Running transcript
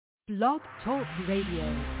Blog Talk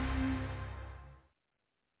Radio.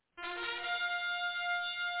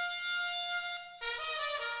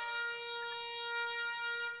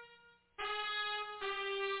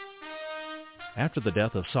 After the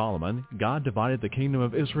death of Solomon, God divided the kingdom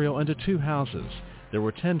of Israel into two houses. There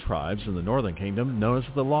were 10 tribes in the northern kingdom known as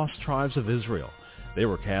the lost tribes of Israel. They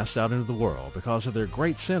were cast out into the world because of their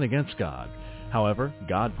great sin against God. However,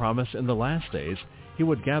 God promised in the last days he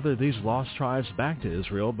would gather these lost tribes back to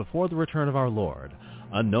Israel before the return of our Lord.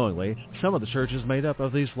 Unknowingly, some of the churches made up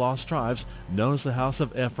of these lost tribes, known as the house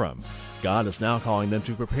of Ephraim. God is now calling them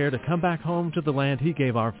to prepare to come back home to the land he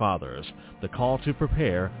gave our fathers. The call to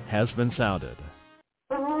prepare has been sounded.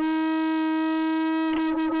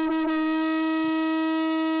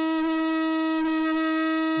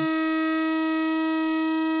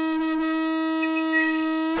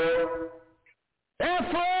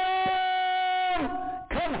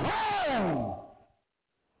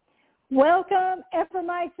 Welcome,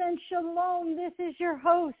 Ephraimites and Shalom. This is your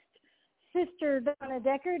host, Sister Donna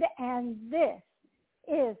Deckard, and this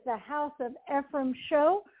is the House of Ephraim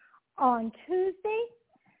show on Tuesday,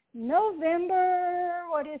 November,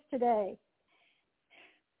 what is today?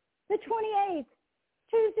 The 28th.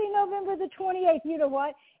 Tuesday, November the 28th. You know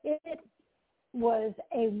what? It was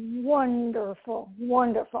a wonderful.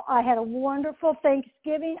 I had a wonderful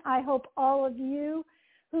Thanksgiving. I hope all of you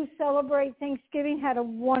who celebrate Thanksgiving had a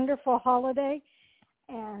wonderful holiday.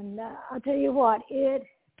 And I'll tell you what, it's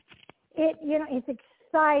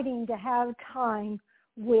exciting to have time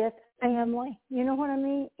with family. You know what I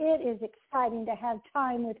mean? It is exciting to have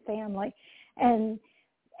time with family and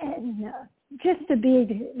just to be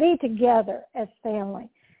together as family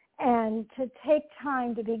and to take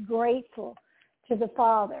time to be grateful to the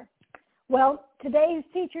Father. Well, today is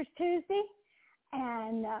Teachers Tuesday,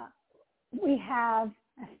 and we have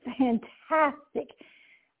a fantastic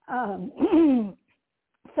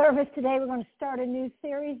service today. We're going to start a new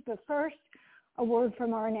series, but first, a word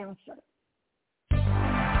from our announcer.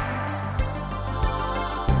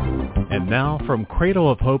 And now, from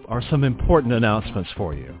Cradle of Hope are some important announcements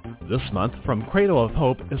for you. This month, from Cradle of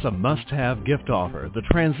Hope is a must-have gift offer, the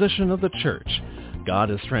transition of the church. God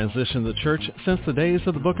has transitioned the church since the days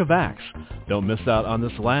of the book of Acts. Don't miss out on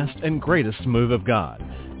this last and greatest move of God.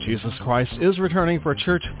 Jesus Christ is returning for a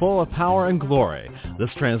church full of power and glory. This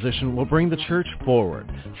transition will bring the church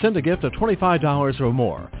forward. Send a gift of $25 or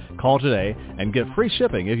more. Call today and get free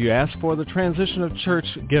shipping if you ask for the Transition of Church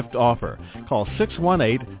gift offer. Call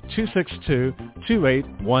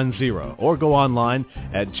 618-262-2810 or go online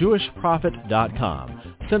at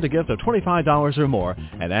jewishprophet.com. Send a gift of $25 or more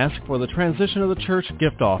and ask for the Transition of the Church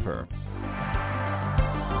gift offer.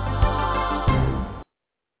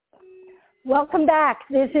 Welcome back.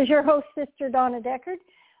 This is your host, Sister Donna Deckard.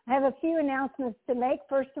 I have a few announcements to make.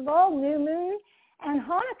 First of all, New Moon and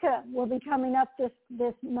Hanukkah will be coming up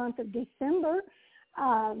this month of December.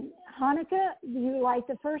 Hanukkah, you light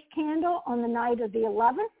the first candle on the night of the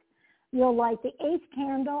 11th. You'll light the 8th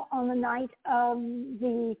candle on the night of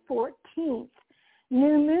the 14th.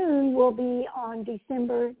 New Moon will be on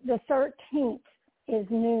December the 13th is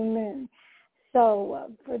New Moon. So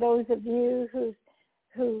for those of you who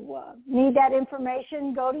need that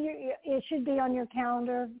information, go to it should be on your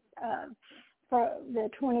calendar for the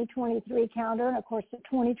 2023 calendar. And, of course, the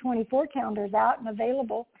 2024 calendar is out and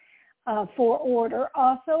available for order.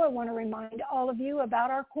 Also, I want to remind all of you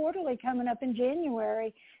about our quarterly coming up in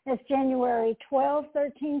January. It's January 12,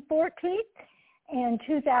 13, 14 in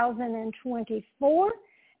 2024.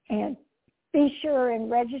 And be sure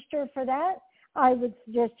and register for that. I would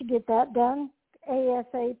suggest you get that done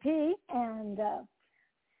ASAP. And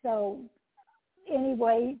so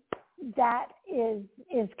anyway, that is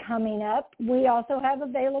coming up. We also have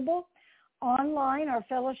available online our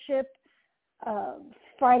fellowship,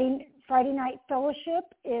 Friday night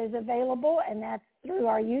fellowship is available, and that's through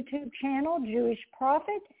our YouTube channel, Jewish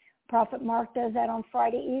Prophet. Prophet Mark does that on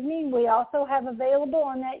Friday evening. We also have available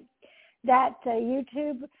on that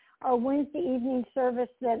YouTube our Wednesday evening service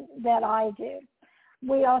that I do.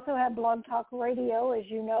 We also have Blog Talk Radio, as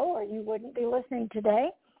you know, or you wouldn't be listening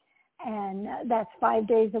today. And that's 5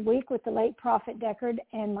 days a week with the late Prophet Deckard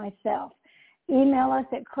and myself. Email us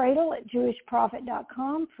at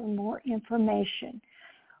cradle@jewishprophet.com for more information.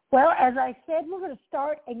 Well, as I said, we're going to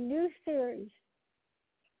start a new series.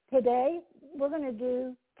 Today, we're going to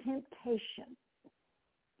do temptation.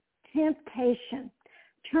 Temptation.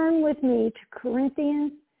 Turn with me to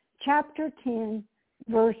Corinthians chapter 10,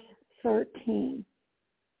 verse 13.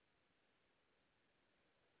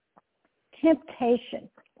 Temptation.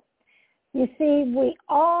 You see, we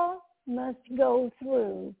all must go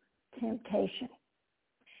through temptation.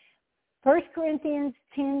 1 Corinthians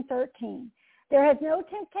 10:13. There has no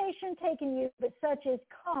temptation taken you, but such is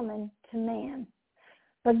common to man.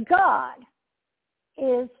 But God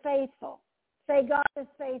is faithful. Say, God is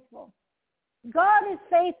faithful. God is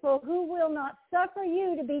faithful, who will not suffer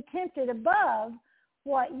you to be tempted above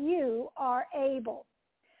what you are able.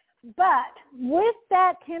 But with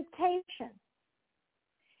that temptation,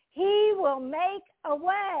 he will make a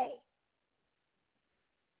way.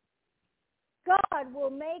 God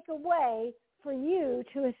will make a way for you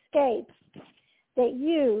to escape, that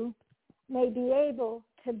you may be able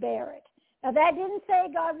to bear it. Now, that didn't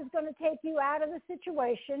say God was going to take you out of the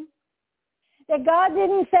situation. That God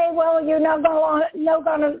didn't say, well, you're no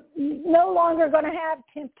longer going to have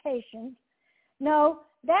temptations. No,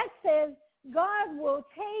 that says God will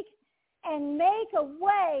take and make a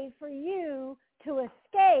way for you to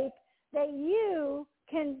escape, that you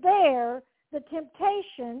can bear the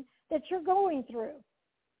temptation that you're going through.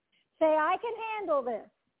 Say, I can handle this.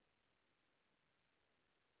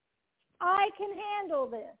 I can handle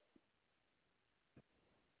this.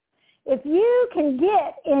 If you can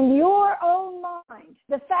get in your own mind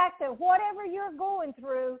the fact that whatever you're going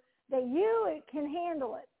through, that you can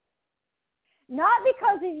handle it. Not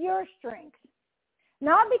because of your strength,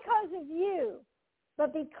 not because of you,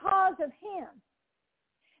 but because of him.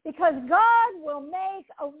 Because God will make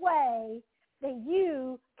a way that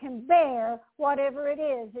you can bear whatever it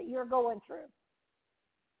is that you're going through.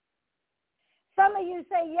 Some of you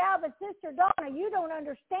say, yeah, but Sister Donna, you don't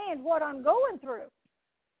understand what I'm going through.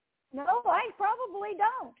 No, I probably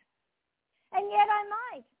don't. And yet I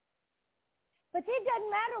might. But it doesn't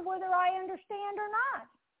matter whether I understand or not.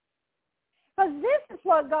 Because this is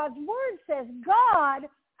what God's Word says. God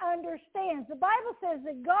understands. The Bible says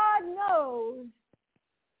that God knows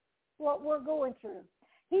what we're going through.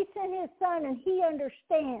 He sent his Son and he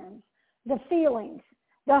understands the feelings,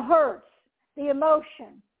 the hurts, the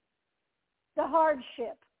emotion, the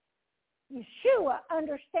hardship. Yeshua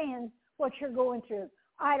understands what you're going through.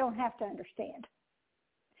 I don't have to understand.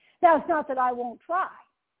 Now, it's not that I won't try,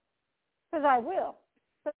 because I will.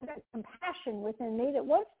 But there's compassion within me that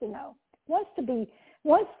wants to know, wants to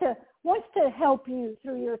help you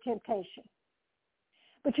through your temptation.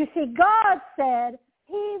 But you see, God said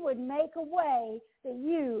he would make a way that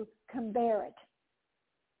you can bear it.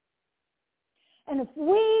 And if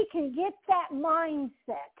we can get that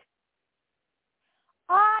mindset,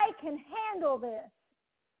 I can handle this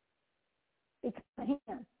because of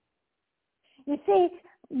him. You see,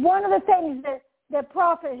 one of the things that the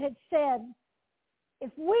prophet had said,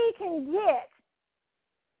 if we can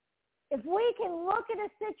look at a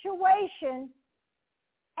situation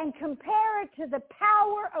and compare it to the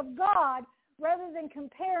power of God rather than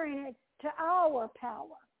comparing it to our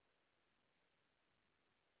power.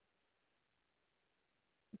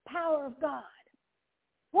 The power of God.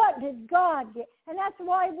 What did God get? And that's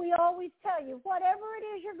why we always tell you, whatever it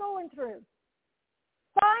is you're going through,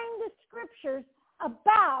 find the scriptures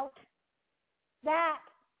about that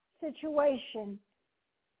situation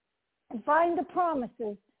and find the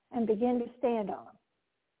promises and begin to stand on them.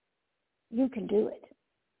 You can do it.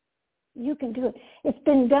 You can do it. It's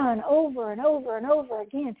been done over and over and over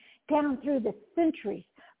again down through the centuries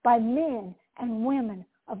by men and women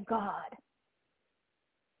of God.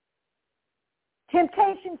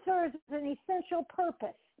 Temptation serves as an essential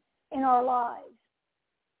purpose in our lives.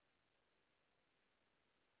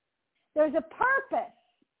 There's a purpose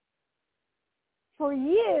for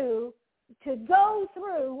you to go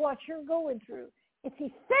through what you're going through. It's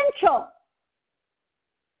essential.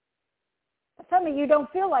 Some of you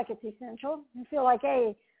don't feel like it's essential. You feel like,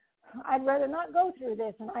 hey, I'd rather not go through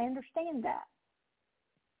this, and I understand that.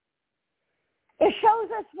 It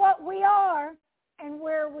shows us what we are and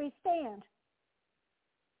where we stand.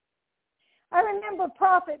 I remember a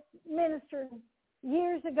prophet ministered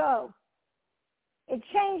years ago. It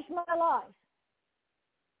changed my life.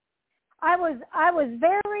 I was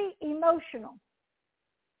very emotional.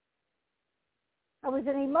 I was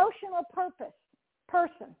an emotional person.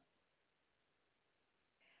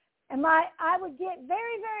 And I would get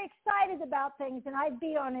very, very excited about things, and I'd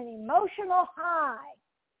be on an emotional high.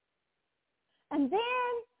 And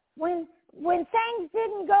then when things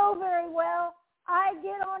didn't go very well, I'd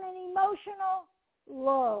get on an emotional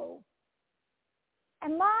low.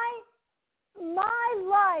 And my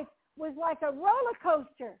life was like a roller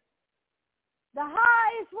coaster. The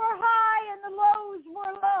highs were high and the lows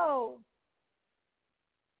were low.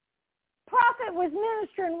 Prophet was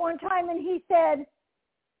ministering one time, and he said,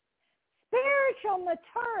 spiritual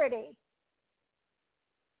maturity.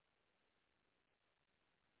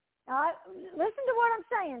 Listen to what I'm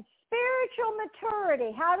saying. Spiritual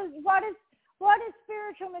maturity. What is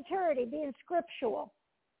spiritual maturity? Being scriptural.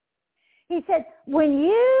 He said, when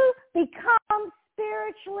you become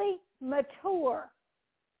spiritually mature,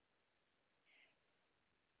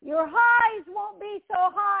 your highs won't be so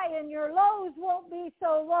high and your lows won't be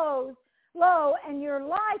so low, and your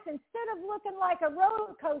life, instead of looking like a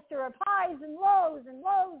roller coaster of highs and lows and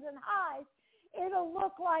lows and highs, it'll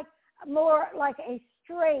look like more like a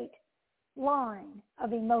straight line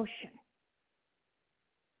of emotion.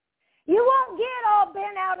 You won't get all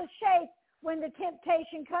bent out of shape when the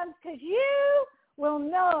temptation comes, because you will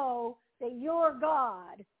know that your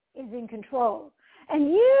God is in control. And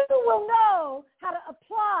you will know how to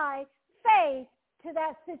apply faith to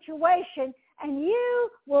that situation, and you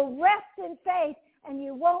will rest in faith, and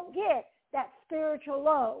you won't get that spiritual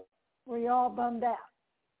low where you're all bummed out.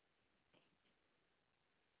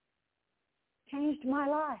 Changed my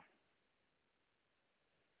life.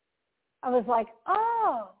 I was like,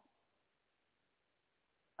 oh.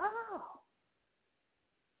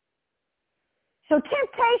 So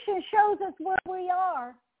temptation shows us where we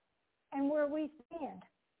are and where we stand.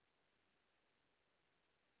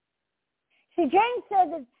 See, James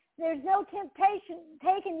said that there's no temptation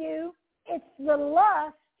taking you. It's the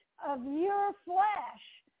lust of your flesh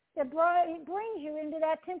that brings you into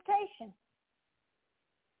that temptation.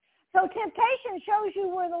 So temptation shows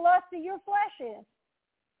you where the lust of your flesh is.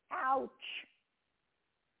 Ouch.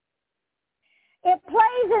 It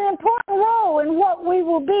plays an important role in what we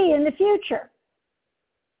will be in the future.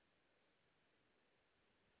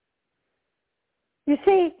 You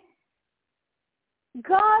see,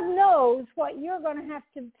 God knows what you're going to have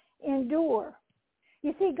to endure.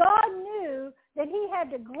 You see, God knew that he had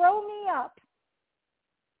to grow me up.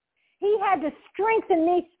 He had to strengthen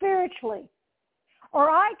me spiritually, or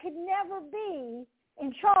I could never be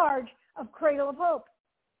in charge of Cradle of Hope.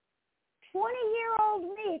 20-year-old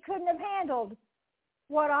me couldn't have handled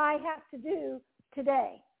what I have to do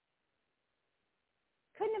today.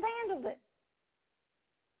 Couldn't have handled it.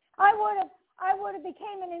 I would have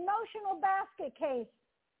became an emotional basket case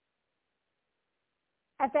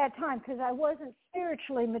at that time because I wasn't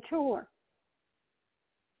spiritually mature.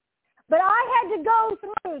 But I had to go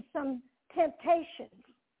through some temptations.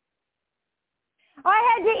 I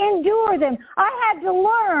had to endure them. I had to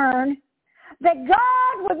learn that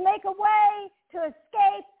God would make a way to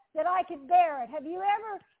escape that I could bear it. Have you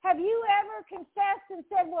ever confessed and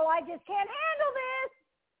said, well, I just can't handle this.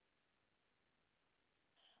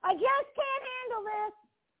 I just can't handle this.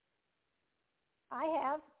 I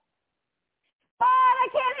have. God, I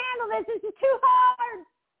can't handle this. This is too hard.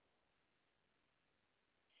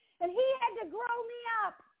 And he had to grow me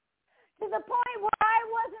up to the point where I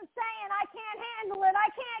wasn't saying, I can't handle it. I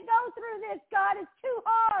can't go through this, God. It's too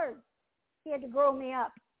hard. He had to grow me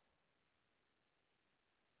up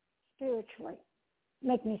spiritually,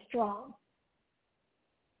 make me strong.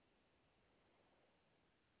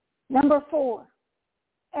 Number 4,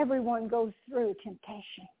 everyone goes through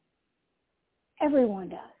temptation. Everyone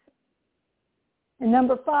does. And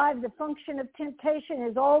number 5, the function of temptation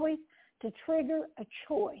is always to trigger a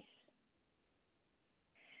choice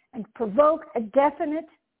and provoke a definite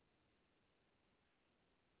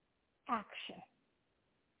action.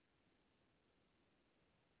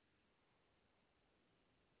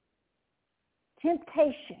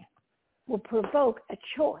 Temptation will provoke a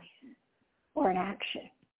choice or an action.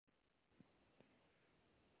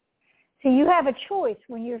 See, you have a choice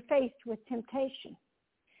when you're faced with temptation.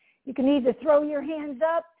 You can either throw your hands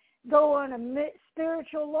up, go on a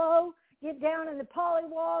spiritual low, get down in the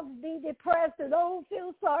pollywogs, be depressed, and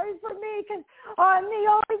feel sorry for me because I'm the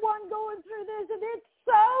only one going through this and it's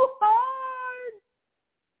so hard.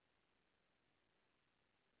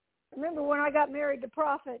 Remember when I got married to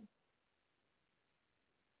Prophet,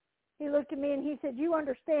 he looked at me and he said, you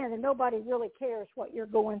understand that nobody really cares what you're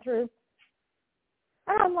going through.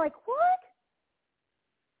 And I'm like, what?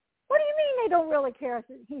 What do you mean they don't really care?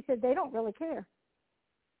 He said, they don't really care.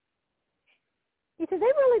 He said, they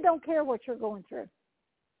really don't care what you're going through.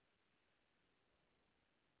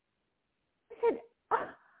 I said,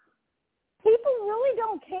 people really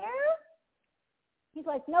don't care? He's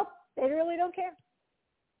like, nope, they really don't care.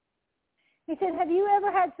 He said, have you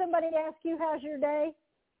ever had somebody ask you, how's your day?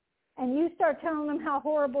 And you start telling them how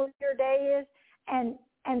horrible your day is, and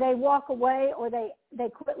they walk away or they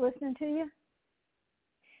quit listening to you?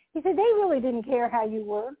 He said, they really didn't care how you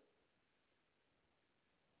were.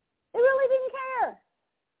 They really didn't care.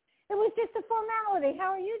 It was just a formality.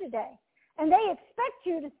 How are you today? And they expect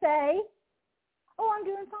you to say, oh, I'm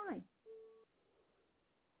doing fine.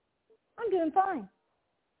 I'm doing fine.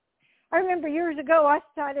 I remember years ago I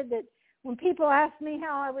decided that when people asked me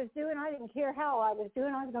how I was doing, I didn't care how I was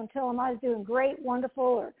doing. I was going to tell them I was doing great, wonderful,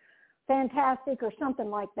 or fantastic, or something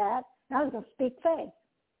like that. And I was going to speak faith.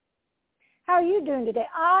 How are you doing today?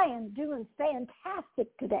 I am doing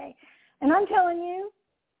fantastic today. And I'm telling you,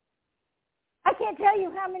 I can't tell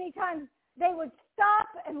you how many times they would stop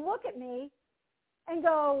and look at me and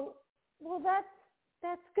go, well, that's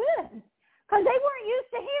good. Because they weren't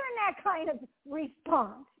used to hearing that kind of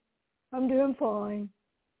response. I'm doing fine.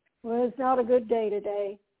 Well, it's not a good day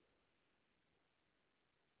today.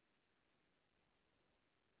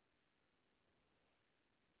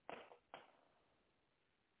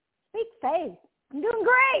 Speak faith. I'm doing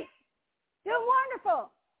great. Doing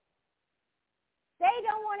wonderful. They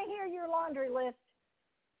don't want to hear your laundry list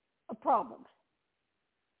of problems,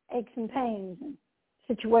 aches and pains and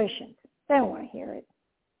situations. They don't want to hear it.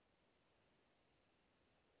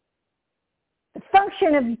 The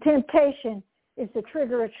function of temptation is to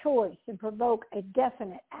trigger a choice and provoke a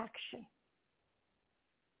definite action.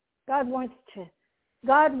 God wants to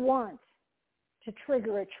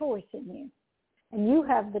trigger a choice in you. And you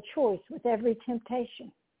have the choice with every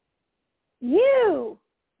temptation. You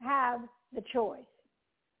have the choice.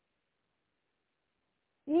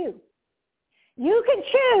 You can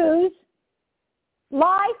choose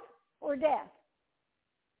life or death.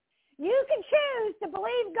 You can choose to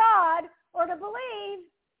believe God or to believe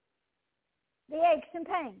the aches and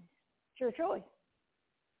pains. It's your choice.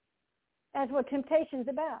 That's what temptation's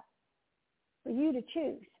about, for you to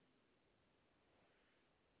choose.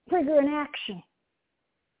 Trigger an action,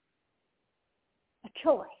 a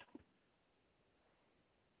choice.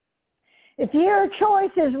 If your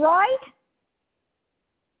choice is right,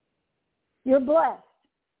 you're blessed.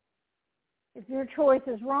 If your choice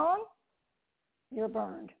is wrong, you're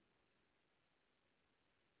burned.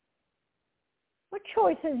 What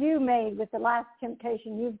choice have you made with the last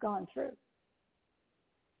temptation you've gone through?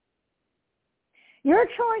 Your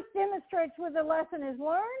choice demonstrates whether the lesson is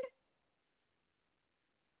learned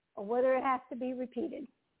or whether it has to be repeated.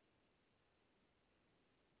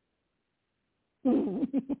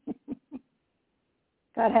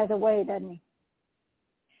 God has a way, doesn't he?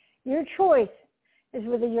 Your choice is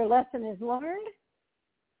whether your lesson is learned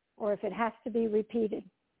or if it has to be repeated.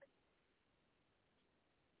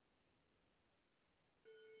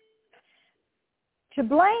 To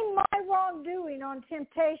blame my wrongdoing on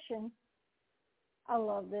temptation, I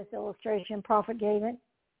love this illustration Prophet gave it,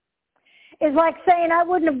 is like saying I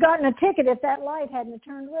wouldn't have gotten a ticket if that light hadn't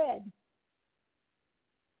turned red.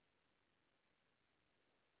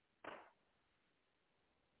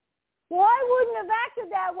 Well, I wouldn't have acted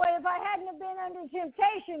that way if I hadn't have been under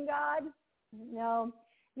temptation, God. No,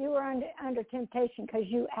 you were under temptation because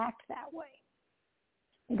you act that way.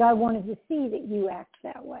 God wanted to see that you act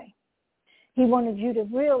that way. He wanted you to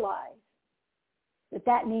realize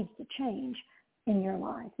that needs to change in your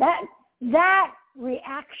life. That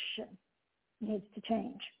reaction needs to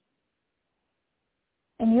change.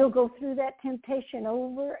 And you'll go through that temptation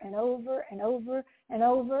over and over and over and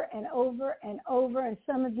over and over and over. And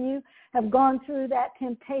some of you have gone through that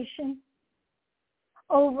temptation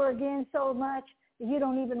over again so much that you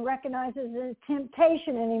don't even recognize it as a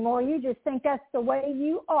temptation anymore. You just think that's the way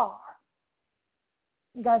you are.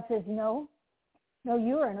 God says, no,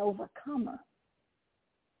 you're an overcomer.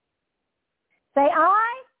 Say,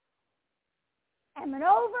 I am an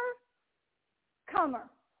overcomer.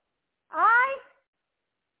 I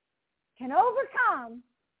can overcome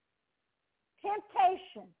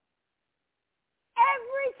temptation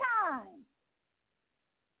every time.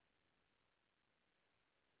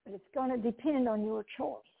 But it's going to depend on your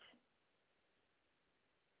choice.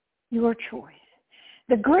 Your choice.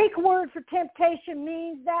 The Greek word for temptation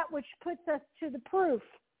means that which puts us to the proof,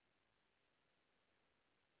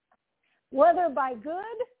 whether by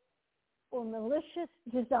good or malicious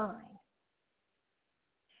design.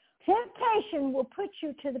 Temptation will put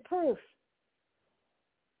you to the proof.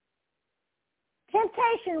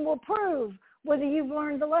 Temptation will prove whether you've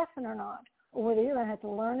learned the lesson or not, or whether you're going to have to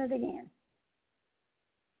learn it again.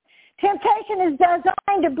 Temptation is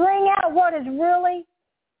designed to bring out what is really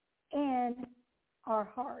in our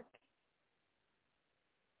heart.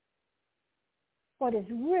 What is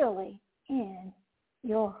really in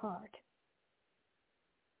your heart.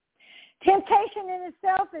 Temptation in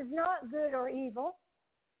itself is not good or evil.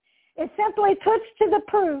 It simply puts to the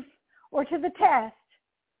proof or to the test.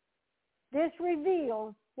 This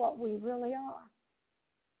reveals what we really are.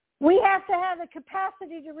 We have to have the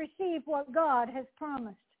capacity to receive what God has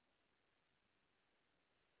promised.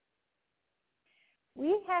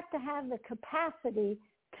 We have to have the capacity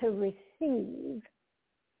to receive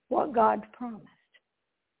what God promised.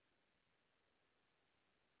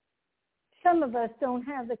 Some of us don't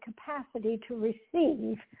have the capacity to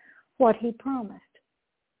receive what he promised.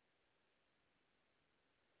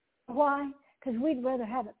 Why? Because we'd rather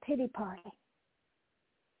have a pity party.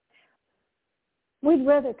 We'd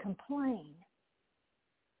rather complain.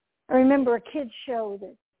 I remember a kid's show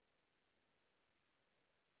that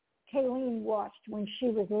Kayleen watched when she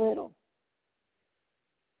was little.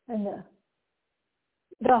 And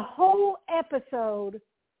the whole episode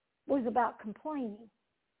was about complaining.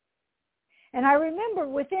 And I remember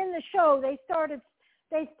within the show they started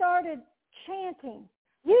chanting,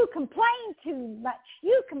 "You complain too much.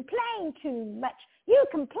 You complain too much. You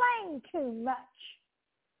complain too much.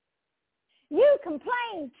 You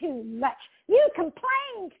complain too much. You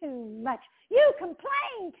complain too much. You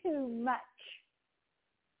complain too much."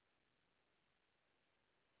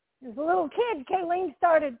 As a little kid, Kayleen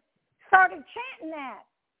started chanting that.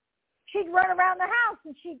 She'd run around the house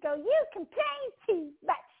and she'd go, "You complain too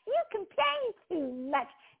much. You complain too much.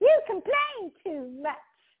 You complain too much."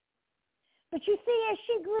 But you see, as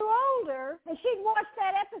she grew older, and she'd watch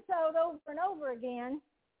that episode over and over again,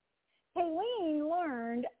 Kayleen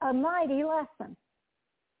learned a mighty lesson: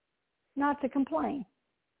 not to complain.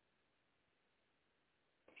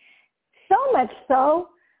 So much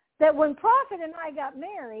so that when Prophet and I got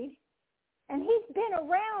married, and he's been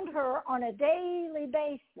around her on a daily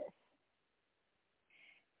basis,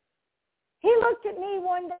 he looked at me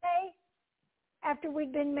one day after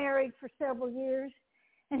we'd been married for several years,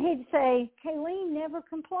 and he'd say, "Kayleen never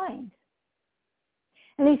complains."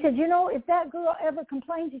 And he said, "You know, if that girl ever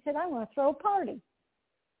complains," he said, "I'm going to throw a party."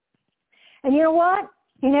 And you know what?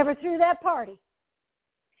 He never threw that party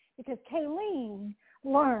because Kayleen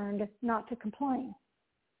learned not to complain.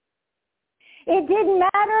 It didn't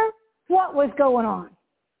matter what was going on.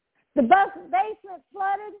 The basement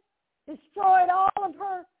flooded, destroyed all of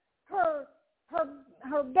her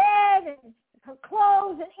bed and her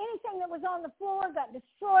clothes, and anything that was on the floor got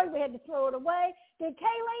destroyed. We had to throw it away. Did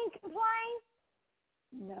Kayleen complain?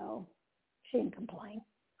 No, she didn't complain.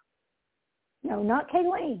 No, not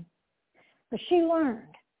Kayleen. But she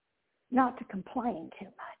learned not to complain too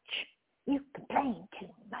much. You complain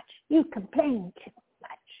too much. You complain too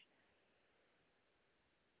much.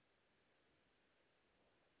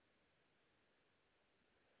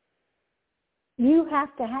 You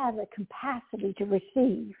have to have the capacity to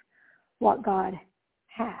receive what God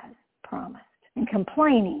has promised. And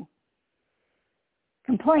complaining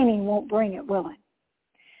won't bring it, will it?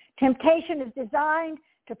 Temptation is designed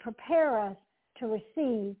to prepare us to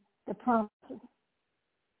receive the promises.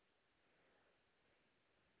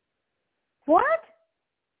 What?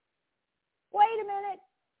 Wait a minute.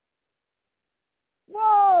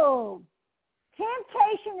 Whoa.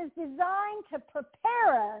 Temptation is designed to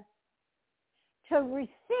prepare us to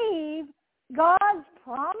receive God's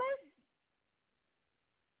promise?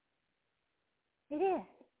 It is.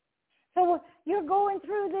 So you're going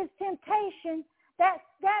through this temptation that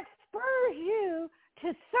spurs you to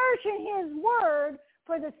search in his word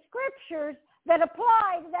for the scriptures that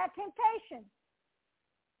apply to that temptation.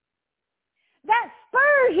 That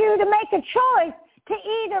spurs you to make a choice to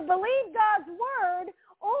either believe God's word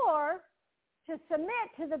or to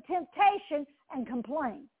submit to the temptation and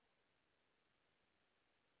complain.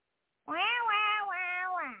 Wow, wow,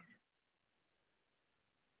 wow, wow.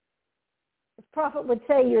 The prophet would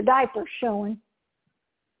say your diaper's showing.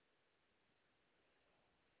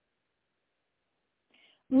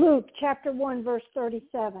 Luke chapter 1, verse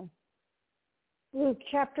 37. Luke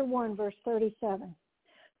chapter 1, verse 37.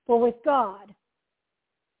 For with God,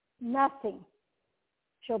 nothing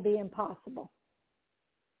shall be impossible.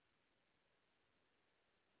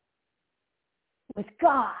 With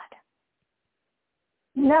God,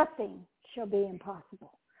 nothing shall be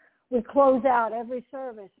impossible. We close out every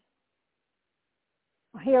service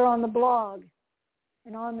here on the blog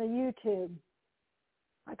and on the YouTube.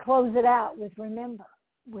 I close it out with, remember,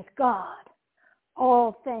 with God,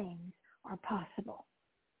 all things are possible.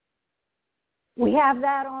 We have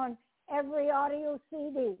that on every audio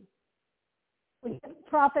CD. The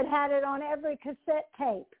prophet had it on every cassette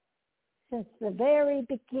tape since the very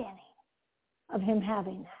beginning of him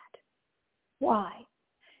having that. Why?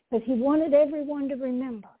 Because he wanted everyone to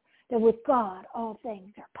remember that with God, all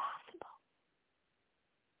things are possible.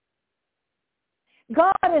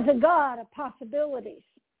 God is a God of possibilities.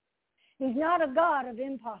 He's not a God of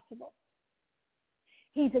impossible.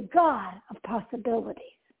 He's a God of possibilities.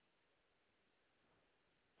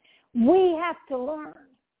 We have to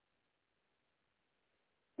learn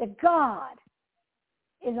that God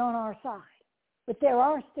is on our side, but there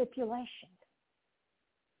are stipulations.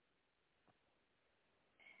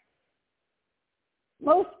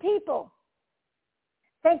 Most people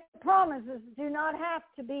think the promises do not have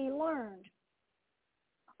to be learned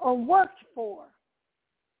or worked for,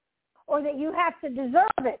 or that you have to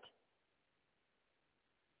deserve it.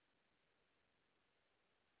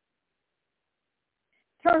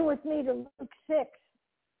 Turn with me to Luke 6,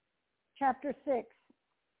 chapter 6.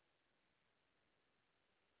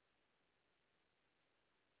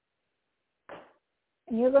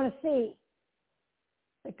 And you're going to see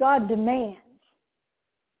that God demands.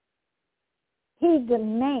 He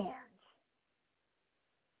demands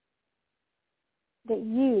that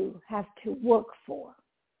you have to work for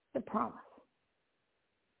the promise.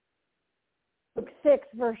 Luke 6,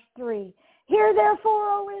 verse 3. Hear therefore,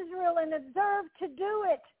 O Israel, and observe to do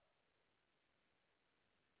it,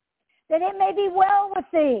 that it may be well with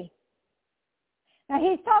thee. Now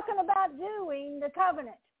he's talking about doing the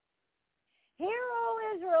covenant. Hear,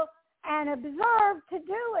 O Israel, and observe to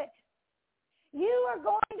do it. You are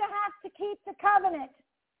going to have to keep the covenant.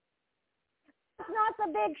 It's not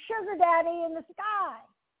the big sugar daddy in the sky.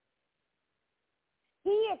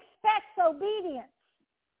 He expects obedience.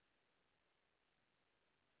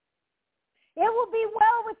 It will be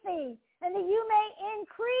well with thee, and that you may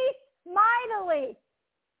increase mightily.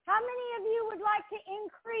 How many of you would like to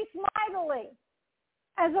increase mightily?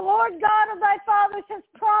 As the Lord God of thy fathers has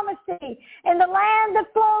promised thee, in the land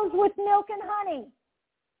that flows with milk and honey.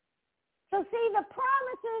 So see, the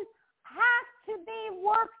promises have to be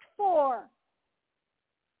worked for,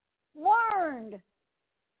 learned,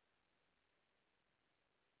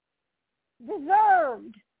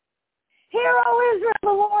 deserved. Hear, O Israel, the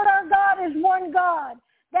Lord our God is one God.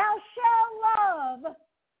 Thou shalt love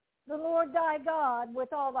the Lord thy God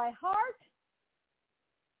with all thy heart,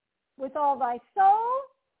 with all thy soul,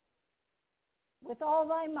 with all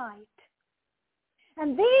thy might.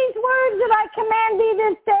 And these words that I command thee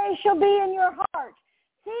this day shall be in your heart.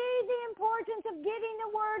 See the importance of getting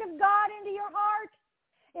the word of God into your heart?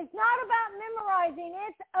 It's not about memorizing.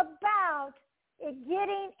 It's about it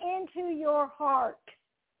getting into your heart.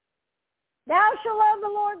 Thou shalt love the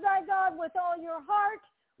Lord thy God with all your heart,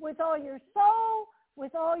 with all your soul,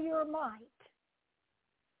 with all your might.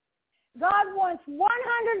 God wants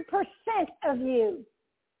 100% of you.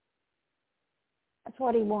 That's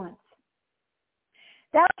what he wants.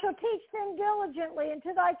 Thou shalt teach them diligently, and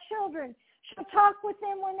to thy children shalt talk with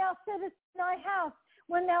them when thou sittest in thy house,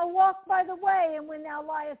 when thou walk by the way, and when thou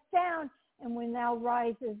liest down, and when thou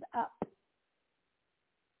risest up.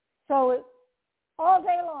 So all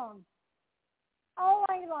day long,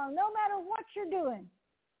 no matter what you're doing,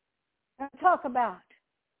 you're going to talk about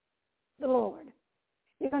the Lord.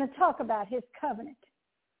 You're going to talk about his covenant.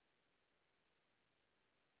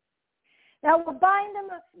 Thou wilt bind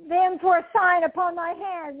them for a sign upon thy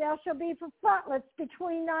hand. Thou shalt be for frontlets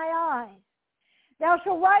between thy eyes. Thou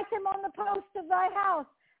shalt write them on the posts of thy house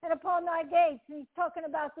and upon thy gates. And he's talking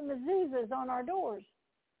about the mezuzahs on our doors.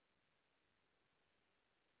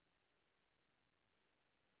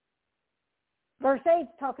 Verse 8 is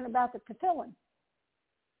talking about the tefillin.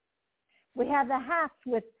 We have the hats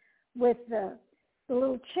with the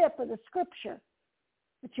little chip of the scripture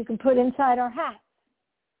that you can put inside our hats.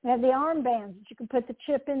 We have the armbands that you can put the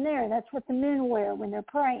chip in there. That's what the men wear when they're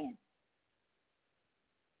praying.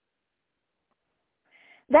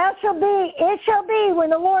 It shall be when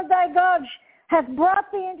the Lord thy God hath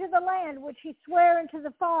brought thee into the land which he sware unto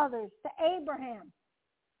the fathers, to Abraham,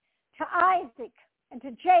 to Isaac, and to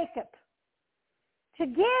Jacob, to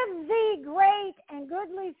give thee great and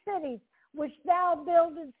goodly cities which thou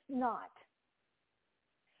buildest not.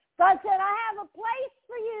 God said, I have a place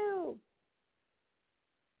for you.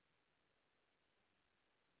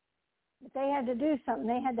 But they had to do something.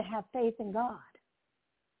 They had to have faith in God.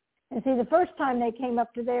 And see, the first time they came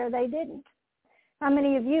up to there, they didn't. How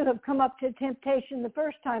many of you have come up to temptation the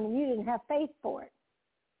first time and you didn't have faith for it?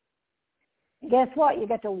 And guess what? You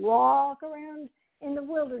got to walk around in the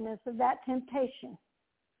wilderness of that temptation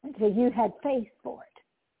until you had faith for it.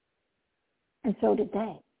 And so did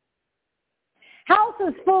they.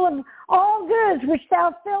 Houses full of all goods which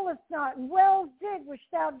thou fillest not, and wells dig which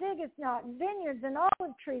thou diggest not, and vineyards and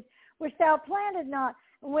olive trees which thou planted not.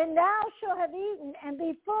 And when thou shalt have eaten and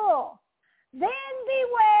be full, then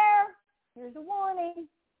beware, here's a warning,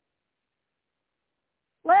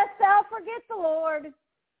 lest thou forget the Lord.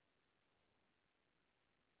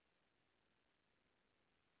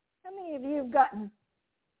 How many of you have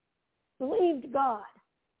believed God,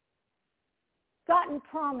 gotten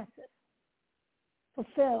promises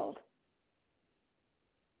fulfilled?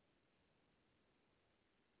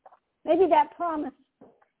 Maybe that promise,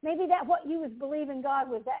 maybe that what you was believing God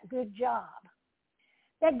was that good job.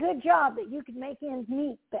 that good job that you could make ends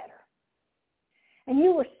meet better. And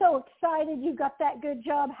you were so excited you got that good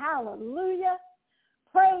job. Hallelujah.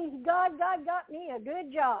 Praise God, God got me a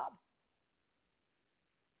good job.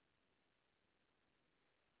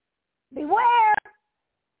 Beware,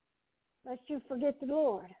 lest you forget the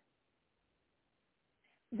Lord.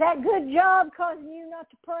 Is that good job causing you not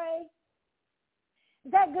to pray?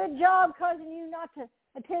 Is that good job causing you not to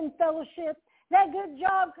attend fellowship? Is that good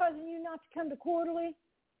job causing you not to come to quarterly?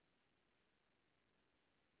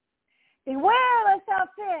 Beware lest thou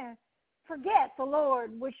forget the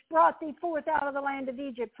Lord, which brought thee forth out of the land of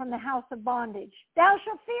Egypt from the house of bondage. Thou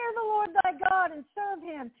shalt fear the Lord thy God and serve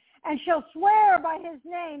him, and shalt swear by his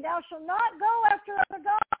name. Thou shalt not go after other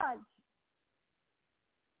gods.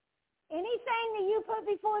 Anything that you put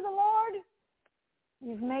before the Lord,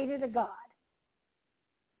 you've made it a god.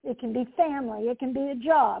 It can be family. It can be a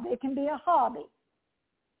job. It can be a hobby.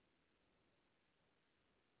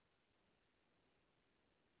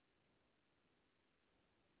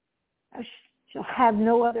 Thou shalt have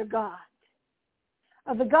no other gods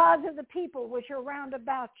of the gods of the people which are round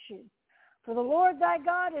about you. For the Lord thy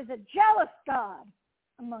God is a jealous God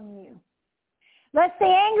among you. Lest the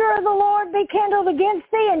anger of the Lord be kindled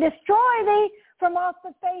against thee and destroy thee from off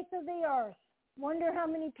the face of the earth. Wonder how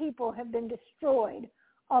many people have been destroyed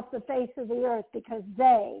off the face of the earth because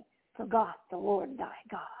they forgot the Lord thy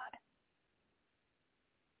God.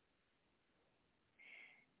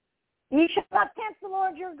 Ye shall not tempt the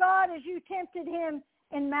Lord your God as you tempted him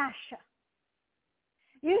in Massah.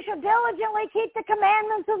 You shall diligently keep the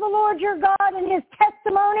commandments of the Lord your God and his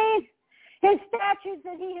testimonies, his statutes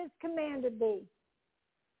that he has commanded thee.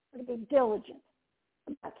 To be diligent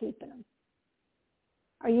about keeping them.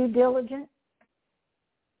 Are you diligent?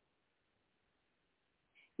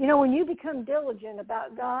 You know, when you become diligent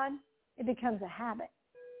about God, it becomes a habit.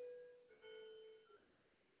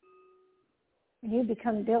 When you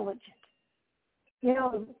become diligent. You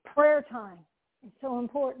know, prayer time is so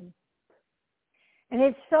important. And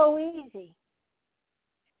it's so easy.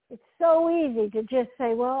 It's so easy to just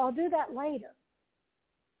say, well, I'll do that later.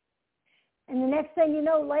 And the next thing you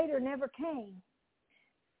know, later never came.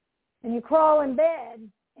 And you crawl in bed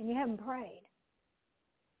and you haven't prayed.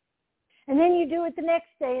 And then you do it the next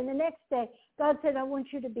day and the next day. God said, I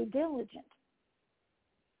want you to be diligent.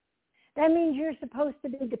 That means you're supposed to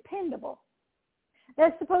be dependable.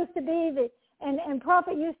 That's supposed to be the, and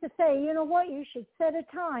Prophet used to say, you know what, you should set a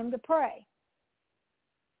time to pray.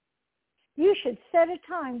 You should set a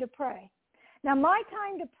time to pray. Now, my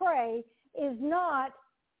time to pray is not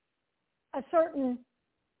a certain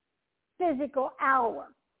physical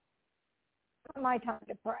hour for my time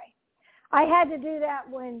to pray. I had to do that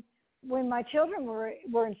when my children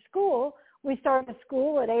were in school. We started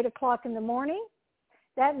school at 8 o'clock in the morning.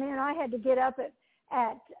 That meant I had to get up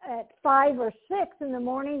at 5 or 6 in the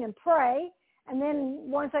morning and pray. And then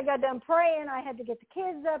once I got done praying, I had to get the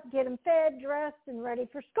kids up, get them fed, dressed, and ready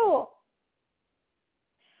for school.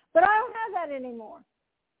 But I don't have that anymore.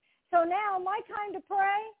 So now my time to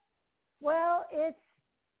pray, well, it's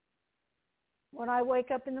when I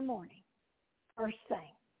wake up in the morning, first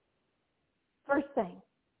thing. First thing.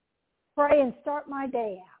 Pray and start my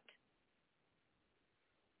day out.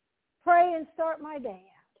 Pray and start my day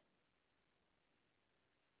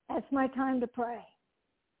out. That's my time to pray.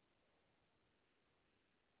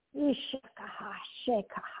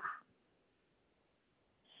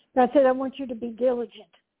 God said, I want you to be diligent.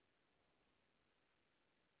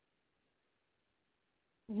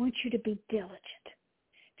 I want you to be diligent,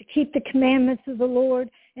 to keep the commandments of the Lord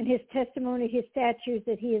and his testimony, his statutes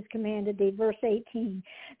that he has commanded thee. Verse 18,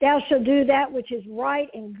 thou shalt do that which is right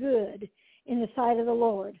and good in the sight of the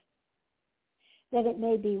Lord, that it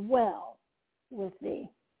may be well with thee.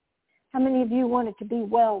 How many of you want it to be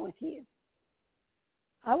well with you?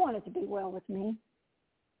 I want it to be well with me.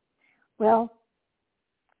 Well,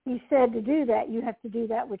 he said to do that, you have to do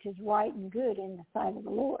that which is right and good in the sight of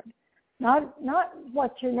the Lord. Not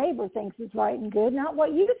what your neighbor thinks is right and good, not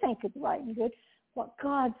what you think is right and good, what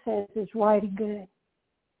God says is right and good.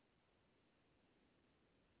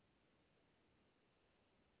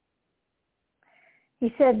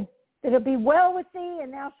 He said, it'll be well with thee,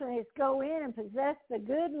 and thou shalt go in and possess the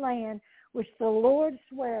good land which the Lord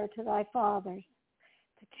sware to thy fathers,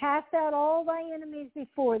 to cast out all thy enemies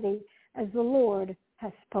before thee, as the Lord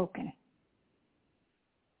has spoken.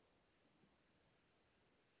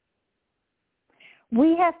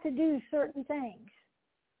 We have to do certain things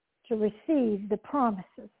to receive the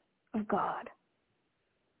promises of God.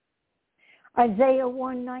 Isaiah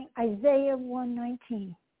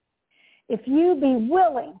 1:19. If you be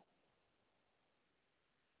willing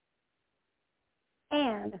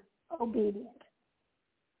and obedient.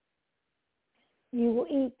 You will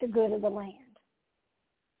eat the good of the land.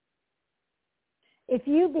 If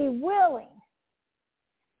you be willing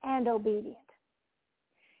and obedient.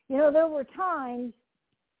 You know, there were times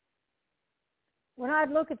when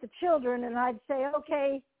I'd look at the children and I'd say,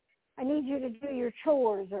 okay, I need you to do your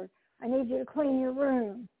chores, or I need you to clean your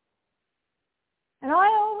room. And I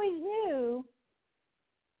always knew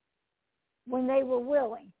when they were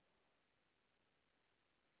willing.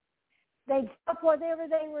 They'd stop whatever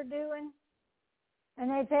they were doing, and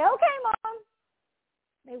they'd say, okay, Mom.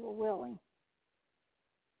 They were willing.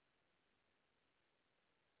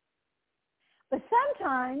 But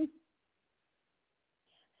sometimes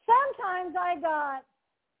I got,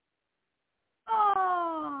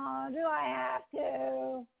 oh, do I have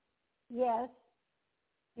to? Yes,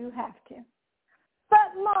 you have to.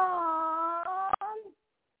 But Mom,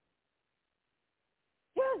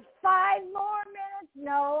 just 5 more minutes?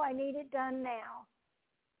 No, I need it done now.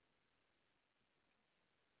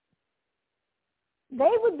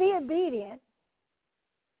 They would be obedient,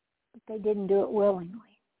 but they didn't do it willingly.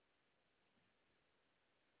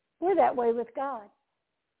 We're that way with God.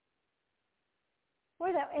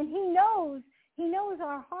 And He knows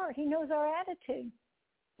our heart. He knows our attitude.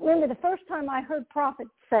 Remember, the first time I heard prophets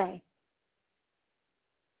say,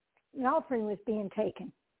 an offering was being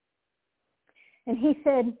taken. And he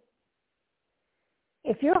said,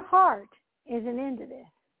 if your heart isn't into this,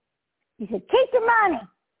 he said, keep your money.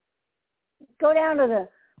 Go down to the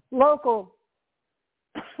local,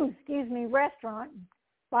 restaurant, and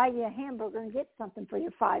buy you a hamburger and get something for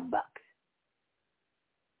your $5.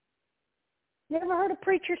 Never heard a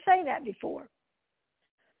preacher say that before.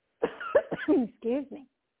 Excuse me.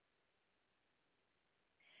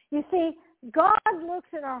 You see, God looks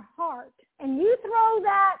at our heart, and you throw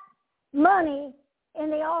that money in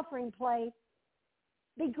the offering plate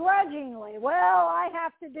begrudgingly. Well, I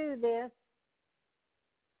have to do this.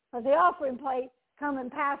 Or the offering plate coming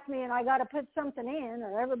past me and I got to put something in,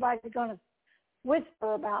 or everybody's going to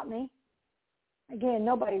whisper about me. Again,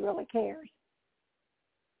 nobody really cares.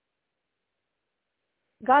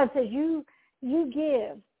 God says you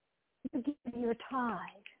give your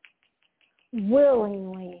tithe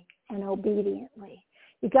willingly and obediently.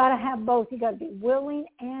 You got to have both. You got to be willing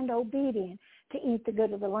and obedient to eat the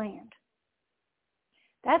good of the land.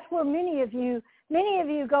 That's where many of you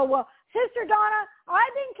go, well, Sister Donna,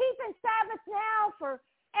 I've been keeping Sabbath now for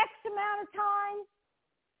X amount of time,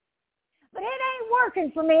 but it ain't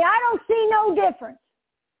working for me. I don't see no difference.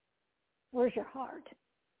 Where's your heart?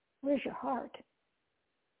 Where's your heart?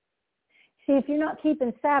 See, if you're not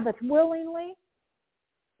keeping Sabbath willingly,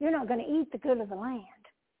 you're not going to eat the good of the land.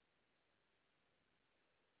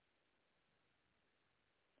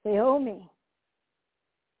 They owe me.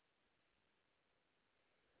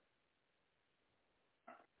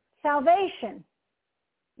 Salvation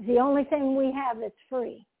is the only thing we have that's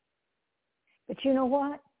free. But you know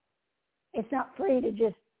what? It's not free to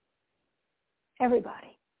just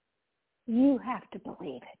everybody. You have to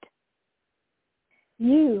believe it.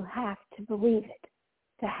 You have to believe it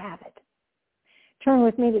to have it. Turn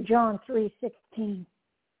with me to John 3:16.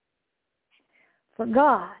 For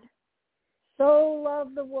God so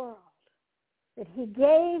loved the world that he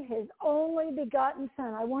gave his only begotten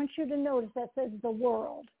Son. I want you to notice that says the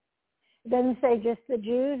world. It doesn't say just the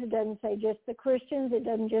Jews. It doesn't say just the Christians. It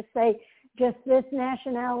doesn't just say just this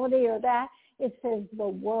nationality or that. It says the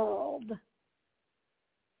world.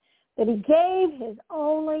 That he gave his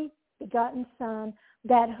only begotten Son,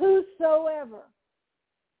 that whosoever,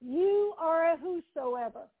 you are a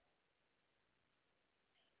whosoever,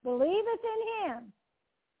 believeth in him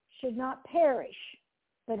should not perish,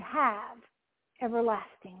 but have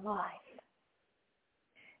everlasting life.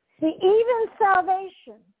 See, even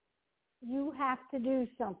salvation, you have to do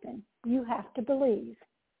something. You have to believe.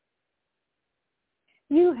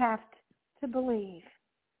 You have to believe.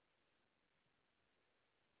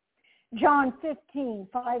 John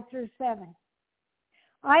 15:5-7.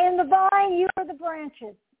 I am the vine, you are the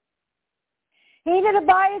branches. He that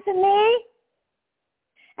abideth in me,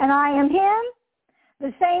 and I am him,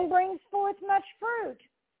 the same brings forth much fruit.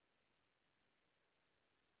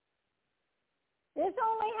 This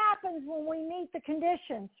only happens when we meet the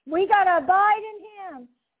conditions. We got to abide in him,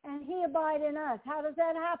 and he abide in us. How does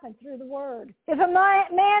that happen? Through the word. If a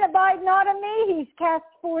man abide not in me, he's cast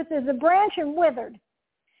forth as a branch and withered.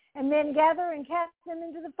 And men gather and cast them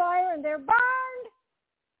into the fire, and they're burned.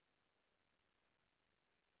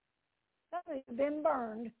 Some have been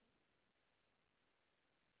burned.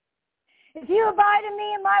 If you abide in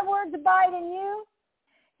me and my words abide in you,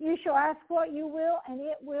 you shall ask what you will, and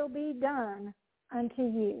it will be done unto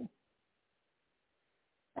you.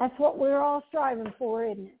 That's what we're all striving for,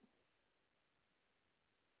 isn't it?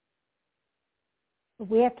 But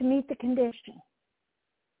we have to meet the condition.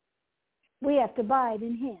 We have to abide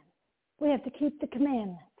in him. We have to keep the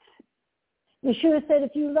commandments. Yeshua said,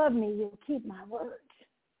 if you love me, you'll keep my words.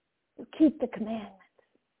 You'll keep the commandments.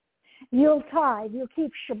 You'll tithe. You'll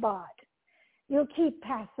keep Shabbat. You'll keep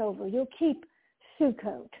Passover. You'll keep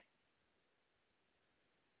Sukkot.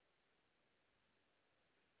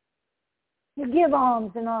 You'll give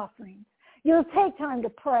alms and offerings. You'll take time to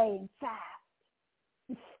pray and fast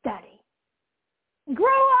and study. And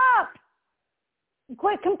grow up and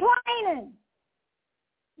quit complaining.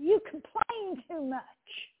 You complain too much.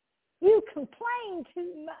 You complain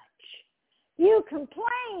too much. You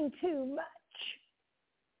complain too much.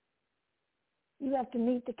 You have to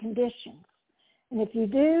meet the conditions. And if you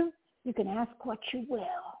do, you can ask what you will,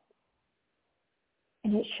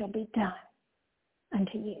 and it shall be done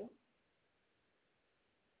unto you.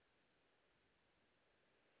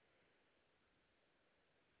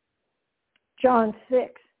 John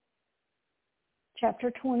 6,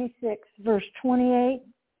 chapter 26, verse 28,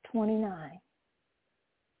 29.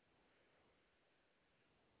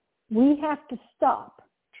 We have to stop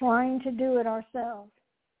trying to do it ourselves.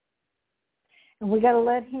 And we got to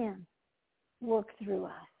let him work through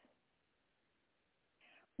us.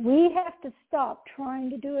 We have to stop trying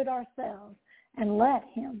to do it ourselves and let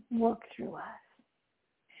him work through us.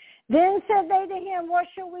 Then said they to him, what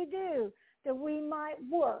shall we do that we might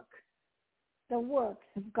work the works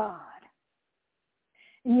of God?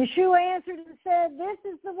 And Yeshua answered and said,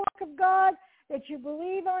 this is the work of God, that you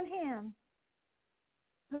believe on him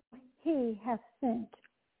whom he has sent.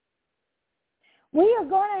 We are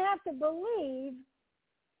going to have to believe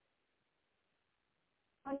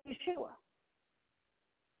on Yeshua.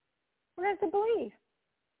 We're going to have to believe.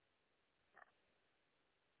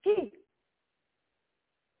 Jesus.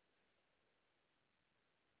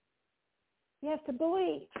 You have to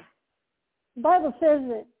believe. The Bible says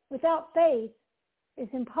that without faith,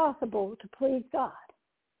 it's impossible to please God.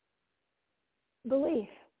 Belief.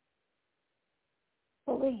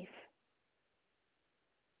 Belief.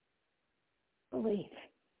 Belief.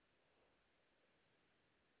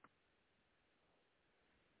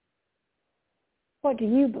 What do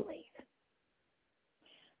you believe?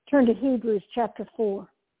 Turn to Hebrews chapter 4,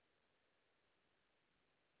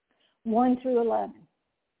 1 through 11.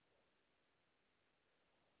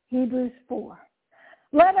 Hebrews 4.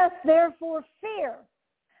 Let us therefore fear,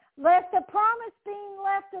 lest the promise being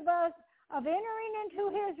left of us of entering into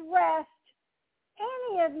his rest,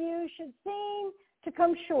 any of you should seem to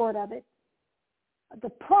come short of it. The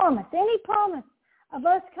promise, any promise of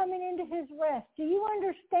us coming into his rest. Do you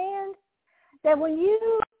understand that when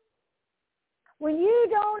you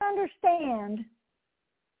don't understand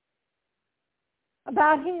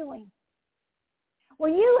about healing,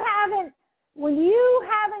 when you haven't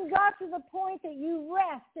got to the point that you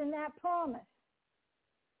rest in that promise,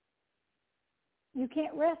 you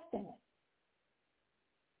can't rest in it.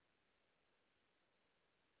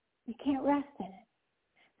 You can't rest in it.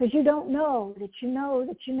 Because you don't know that you know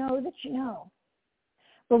that you know that you know.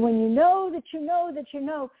 But when you know that you know that you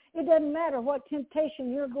know, it doesn't matter what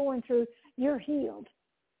temptation you're going through, you're healed.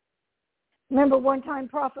 Remember one time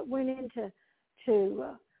Prophet went in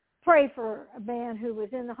to pray for a man who was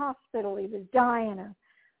in the hospital. He was dying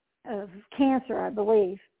of cancer, I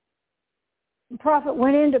believe. The Prophet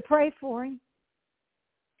went in to pray for him.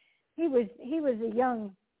 He was a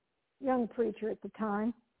young preacher at the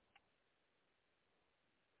time.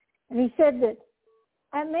 And he said that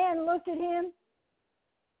man looked at him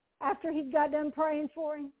after he'd got done praying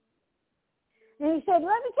for him. And he said, let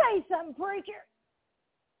me tell you something, preacher.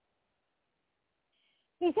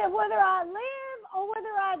 He said, whether I live or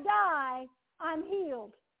whether I die, I'm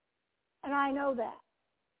healed. And I know that.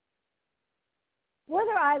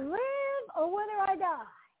 Whether I live or whether I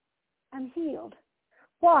die, I'm healed.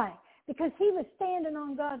 Why? Because he was standing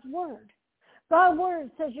on God's word. God's word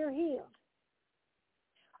says you're healed.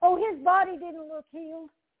 Oh, his body didn't look healed.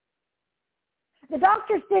 The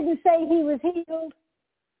doctors didn't say he was healed.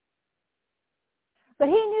 But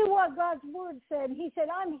he knew what God's word said. He said,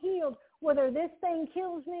 I'm healed whether this thing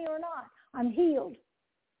kills me or not. I'm healed.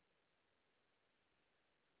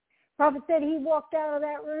 Prophet said he walked out of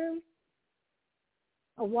that room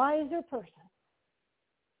a wiser person.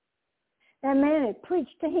 That man had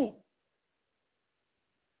preached to him.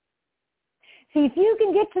 See, if you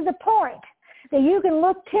can get to the point that you can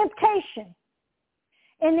look temptation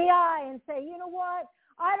in the eye and say, you know what?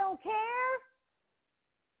 I don't care.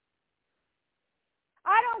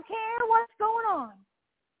 I don't care what's going on.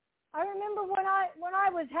 I remember when I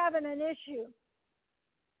was having an issue,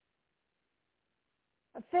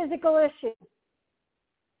 a physical issue.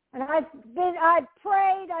 And I'd been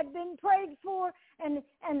prayed for, and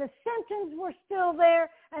the symptoms were still there,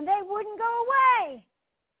 and they wouldn't go away.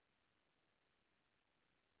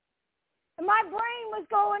 And my brain was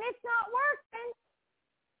going, it's not working.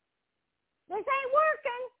 This ain't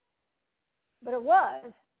working. But it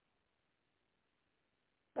was.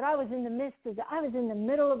 But I was in the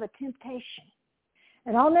middle of a temptation.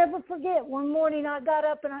 And I'll never forget, one morning I got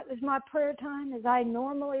up and it was my prayer time as I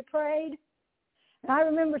normally prayed. And I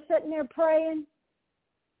remember sitting there praying.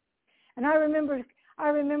 And I remember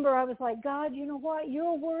I was like, God, you know what?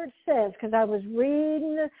 Your word says, because I was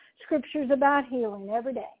reading the scriptures about healing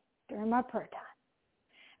every day during my prayer time.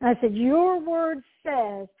 And I said, your word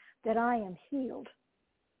says that I am healed.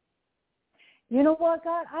 You know what,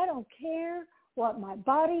 God? I don't care what my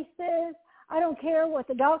body says. I don't care what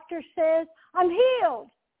the doctor says. I'm healed.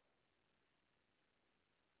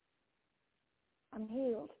 I'm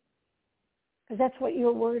healed. Because that's what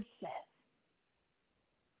your word says.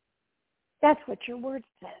 That's what your word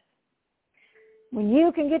says. When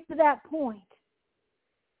you can get to that point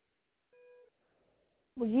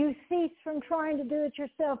where you cease from trying to do it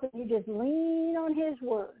yourself and you just lean on his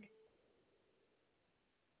word.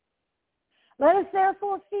 Let us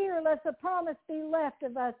therefore fear lest the promise be left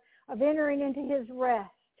of us of entering into his rest.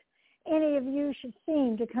 Any of you should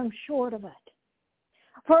seem to come short of it.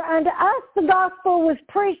 For unto us the gospel was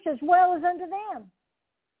preached as well as unto them.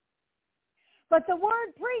 But the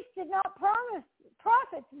word preached did not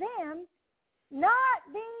profit them,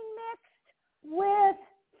 not being mixed with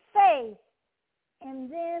faith in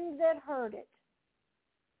them that heard it.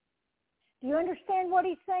 Do you understand what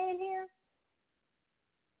he's saying here?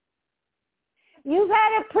 You've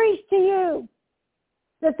had it preached to you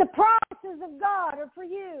that the promises of God are for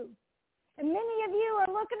you. And many of you are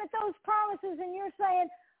looking at those promises and you're saying,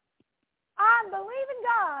 I'm believing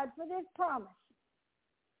God for this promise.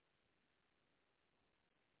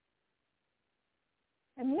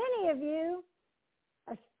 And many of you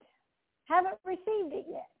haven't received it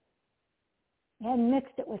yet. You haven't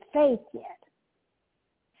mixed it with faith yet.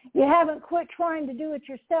 You haven't quit trying to do it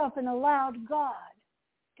yourself and allowed God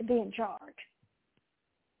to be in charge.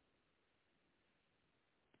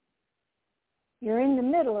 You're in the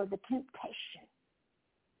middle of the temptation.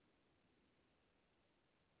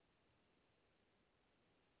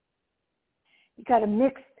 You've got to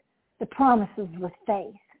mix the promises with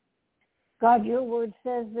faith. God, your word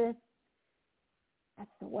says this. That's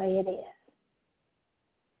the way it is.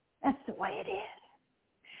 That's the way it is.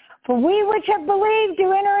 For we which have believed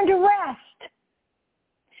do enter into rest.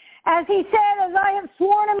 As he said, as I have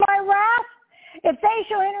sworn in my wrath, if they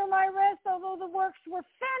shall enter my rest, although the works were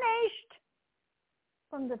finished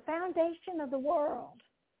from the foundation of the world.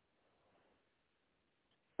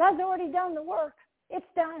 God's already done the work. It's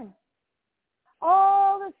done.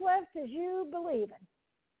 All that's left is you believing.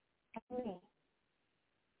 And me.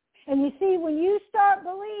 And you see, when you start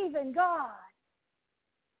believing God,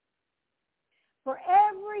 for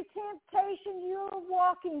every temptation you're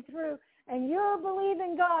walking through and you're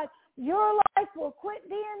believing God, your life will quit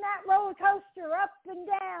being that roller coaster up and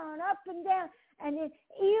down, and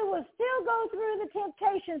you will still go through the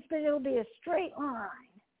temptations, but it'll be a straight line.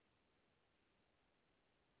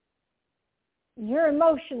 Your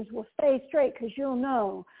emotions will stay straight because you'll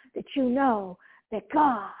know that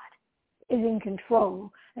God is in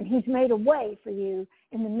control, and he's made a way for you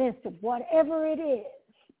in the midst of whatever it is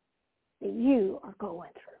that you are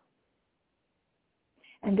going through.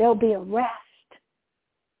 And there'll be a rest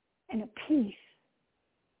and a peace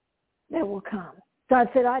that will come. God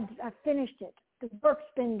said, I finished it. The work's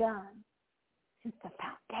been done since the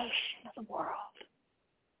foundation of the world.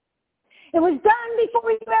 It was done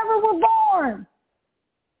before you ever were born.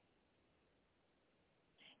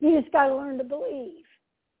 You just got to learn to believe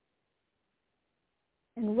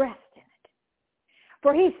and rest in it.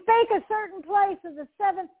 For he spake a certain place of the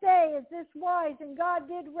seventh day as this wise, and God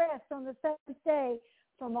did rest on the seventh day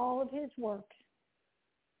from all of his works.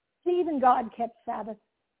 See, even God kept Sabbath.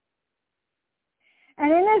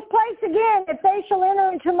 And in this place again, if they shall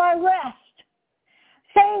enter into my rest,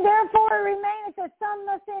 saying, therefore it remaineth that some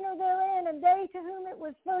must enter therein, and they to whom it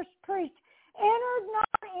was first preached entered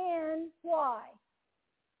not in. Why?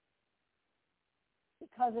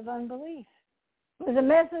 Because of unbelief. It was a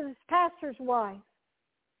Methodist pastor's wife.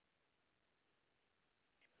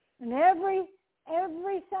 And every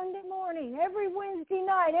Sunday morning, every Wednesday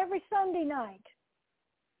night, every Sunday night,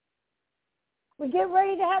 we get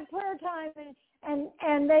ready to have prayer time, and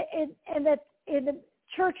in the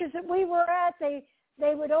churches that we were at, they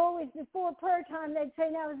they would always, before prayer time, they'd say,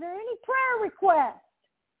 now, is there any prayer request?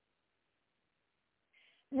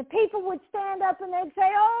 And the people would stand up and they'd say,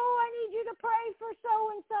 oh, I need you to pray for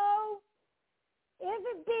so-and-so. If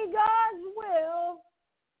it be God's will,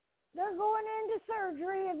 they're going into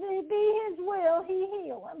surgery. If it be his will, he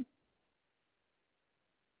heal them.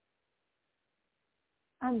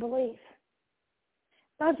 Unbelief.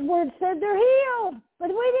 God's word said they're healed, but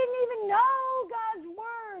we didn't even know God's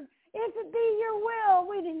word. If it be your will,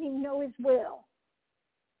 we didn't even know his will.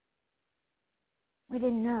 We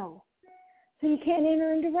didn't know. So you can't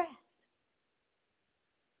enter into rest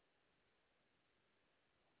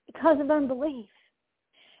because of unbelief.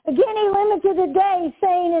 Again, he limited a day,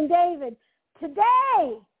 saying in David,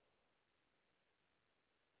 today.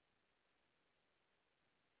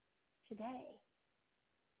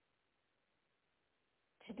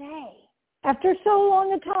 After so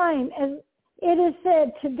long a time, as it is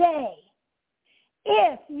said, today,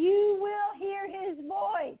 if you will hear his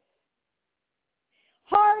voice,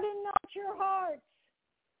 harden not your hearts.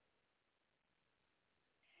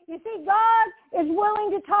 You see, God is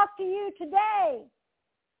willing to talk to you today.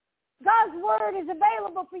 God's word is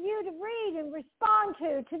available for you to read and respond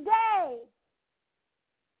to today.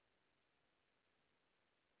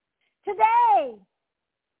 Today.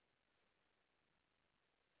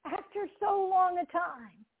 After so long a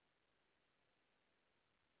time.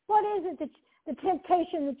 What is it that the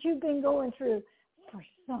temptation that you've been going through for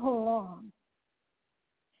so long?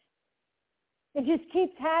 It just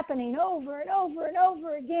keeps happening over and over and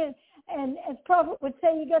over again. And as prophet would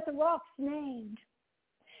say, you got the rocks named.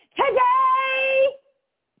 Today,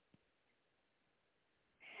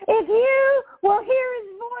 if you will hear his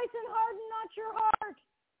voice and harden not your heart.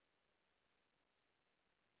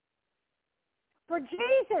 For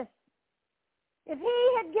Jesus, if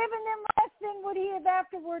he had given them rest, then would he have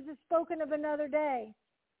afterwards have spoken of another day?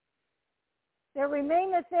 There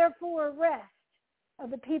remaineth therefore a rest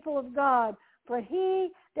of the people of God. For he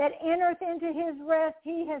that entereth into his rest,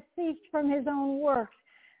 he has ceased from his own works.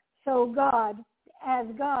 So God, as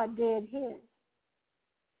God did his.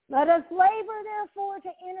 Let us labor therefore to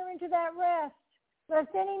enter into that rest,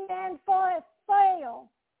 lest any man fall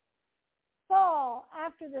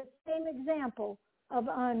after the same example of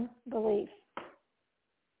unbelief.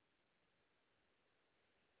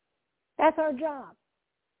 That's our job.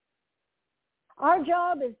 Our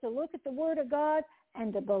job is to look at the Word of God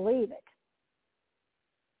and to believe it,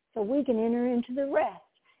 so we can enter into the rest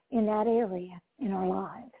in that area in our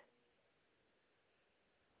lives.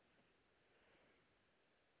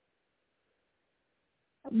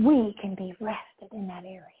 We can be rested in that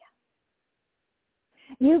area.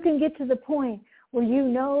 You can get to the point where you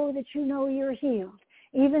know you're healed,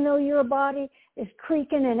 even though your body is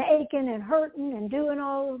creaking and aching and hurting and doing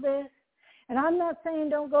all of this. And I'm not saying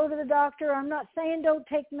don't go to the doctor. I'm not saying don't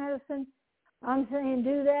take medicine. I'm saying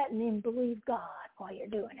do that and then believe God while you're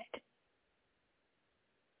doing it.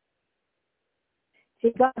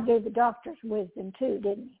 See, God gave the doctors wisdom too,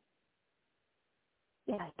 didn't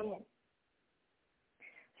he? Yeah, he did.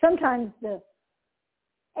 Sometimes the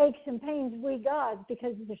aches and pains we got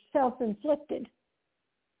because they're self-inflicted.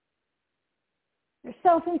 They're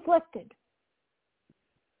self-inflicted.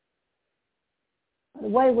 The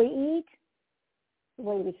way we eat, the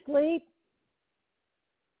way we sleep,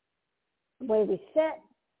 the way we sit,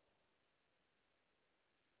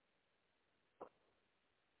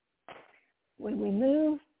 when we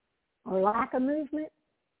move or lack of movement.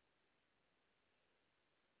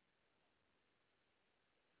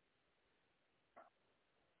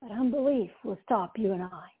 But unbelief will stop you and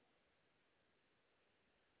I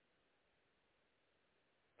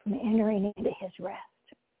from entering into his rest.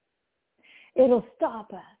 It'll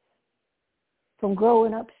stop us from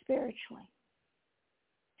growing up spiritually.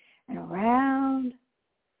 And around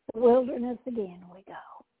the wilderness again we go.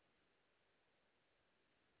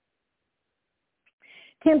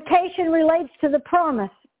 Temptation relates to the promise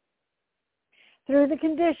through the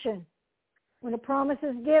condition. When a promise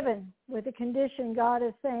is given with a condition, God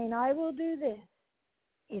is saying, I will do this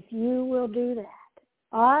if you will do that.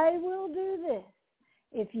 I will do this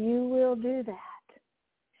if you will do that.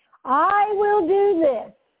 I will do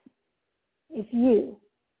this if you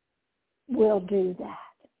will do that.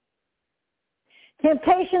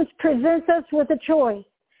 Temptations presents us with a choice,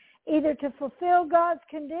 either to fulfill God's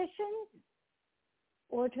conditions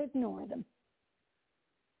or to ignore them.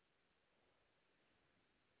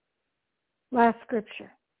 Last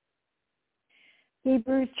scripture.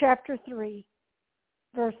 Hebrews chapter 3,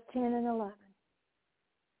 verse 10 and 11.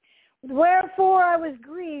 Wherefore I was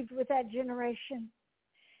grieved with that generation,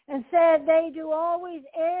 and said, they do always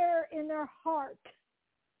err in their heart,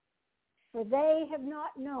 for they have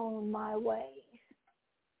not known my ways.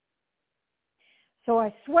 So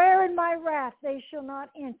I swear in my wrath, they shall not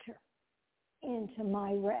enter into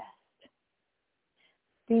my rest.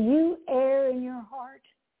 Do you err in your heart?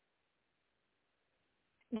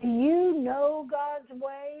 Do you know God's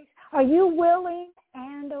ways? Are you willing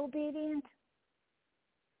and obedient?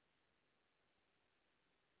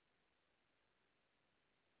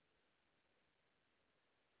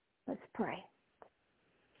 Let's pray.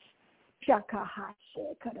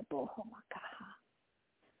 Shakahashe karabohomakaha.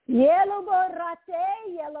 Yelaborate,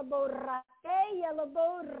 yelaborate,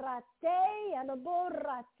 yelaborate,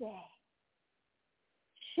 yelaborate.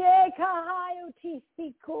 Shekahayo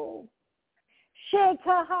tisiko.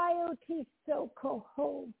 Shekahayo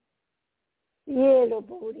tisokoho.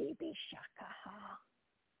 Yelobori bishakaha.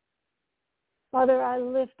 Father, I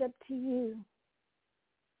lift up to you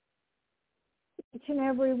each and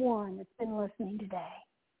every one that's been listening today.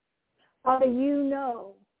 Father, you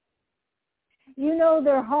know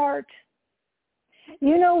their heart.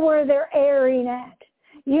 You know where they're erring at.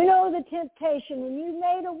 You know the temptation, and you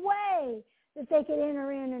made a way that they could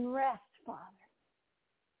enter in and rest, Father.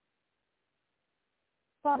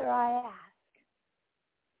 Father, I ask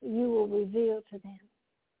that you will reveal to them.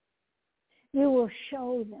 You will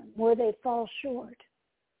show them where they fall short.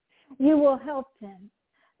 You will help them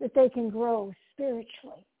that they can grow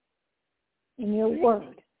spiritually in your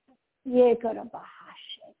word.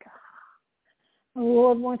 The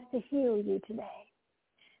Lord wants to heal you today.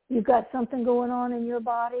 You've got something going on in your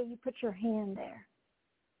body, you put your hand there.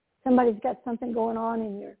 Somebody's got something going on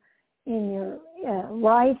in your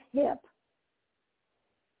right hip.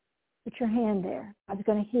 Put your hand there. God's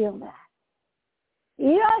going to heal that. In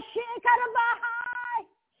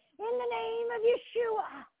the name of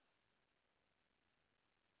Yeshua,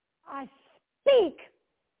 I speak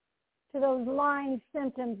to those lying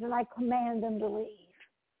symptoms and I command them to leave.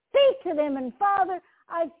 Speak to them, and Father,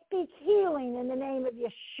 I speak healing in the name of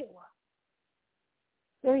Yeshua.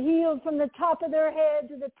 They're healed from the top of their head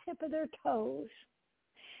to the tip of their toes.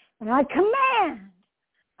 And I command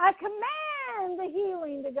the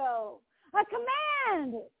healing to go. I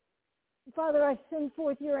command it. Father, I send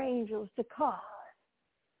forth your angels to cause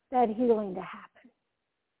that healing to happen.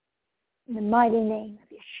 In the mighty name of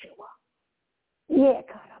Yeshua.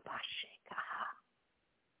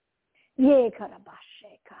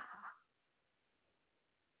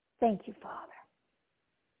 Thank you, Father.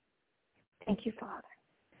 Thank you, Father.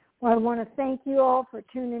 Well, I want to thank you all for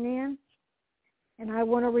tuning in, and I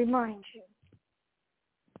want to remind you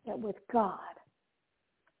that with God,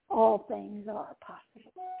 all things are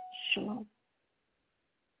possible. Shalom.